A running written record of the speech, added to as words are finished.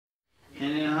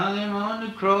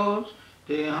cross.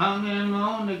 They hung him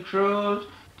on the cross.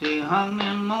 They hung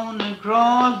him on the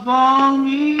cross for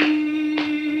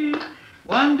me.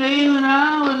 One day when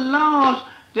I was lost,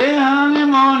 they hung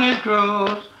him on the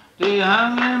cross. They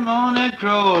hung him on the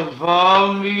cross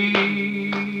for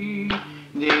me.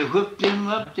 They whipped him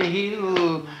up the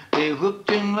hill. They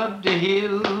whipped him up the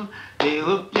hill. They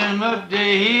whipped him up the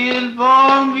hill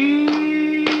for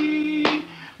me.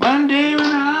 One day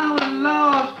when I was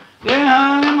lost, they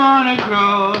hung him on the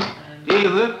cross. They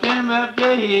whipped him up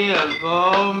the hill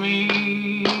for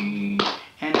me.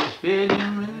 And they spit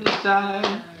him in the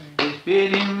side. They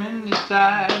spit him in the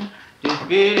side. They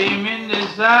spit him in the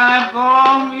side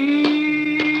for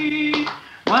me.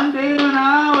 One day when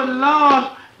I was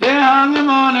lost, they hung him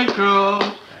on the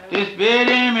cross. They spit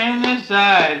him in the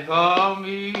side for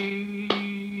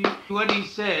me. What he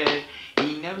said,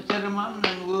 he never said a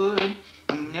mumbling would.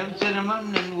 He never said a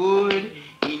mumbling would.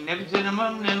 He never said a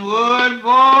mumbling word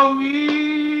for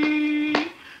me.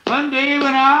 One day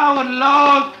when I was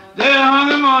lost, they hung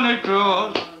him on the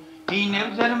cross. He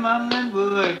never said a mumbling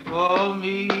word for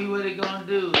me. What he gonna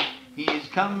do? He's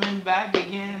coming back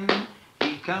again.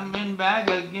 He's coming back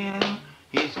again.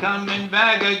 He's coming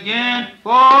back again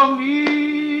for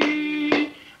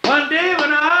me. One day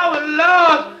when I was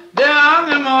lost, they hung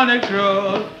him on the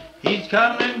cross. He's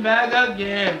coming back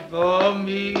again for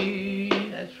me.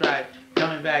 That's right.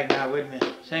 Coming back now with me.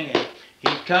 Sing it.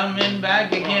 He's coming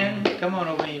back again. Come on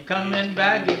over here. Coming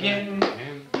back again.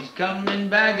 He's coming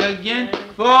back again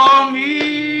for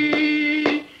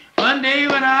me. One day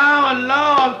when I was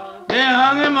lost, they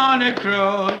hung him on the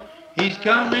cross. He's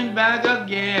coming back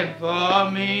again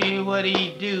for me. What'd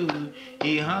he do?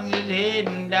 He hung his head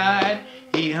and died.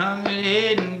 He hung his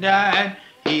head and died.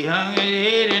 He hung his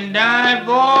head and died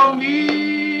for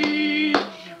me.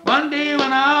 One day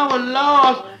when I was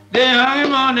lost, they hung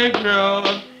him on the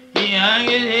cross. He hung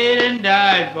his head and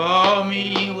died for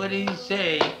me. What did he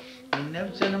say? He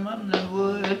never said a mumbling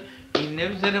word. He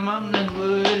never said a mumbling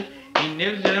word. He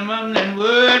never said a mumbling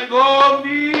word for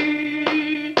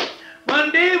me.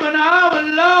 One day when I was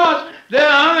lost, they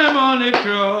hung him on the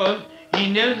cross. He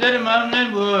never said a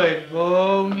mumbling word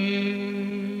for me.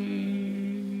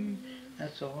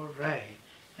 That's all right.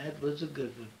 That was a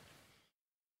good one.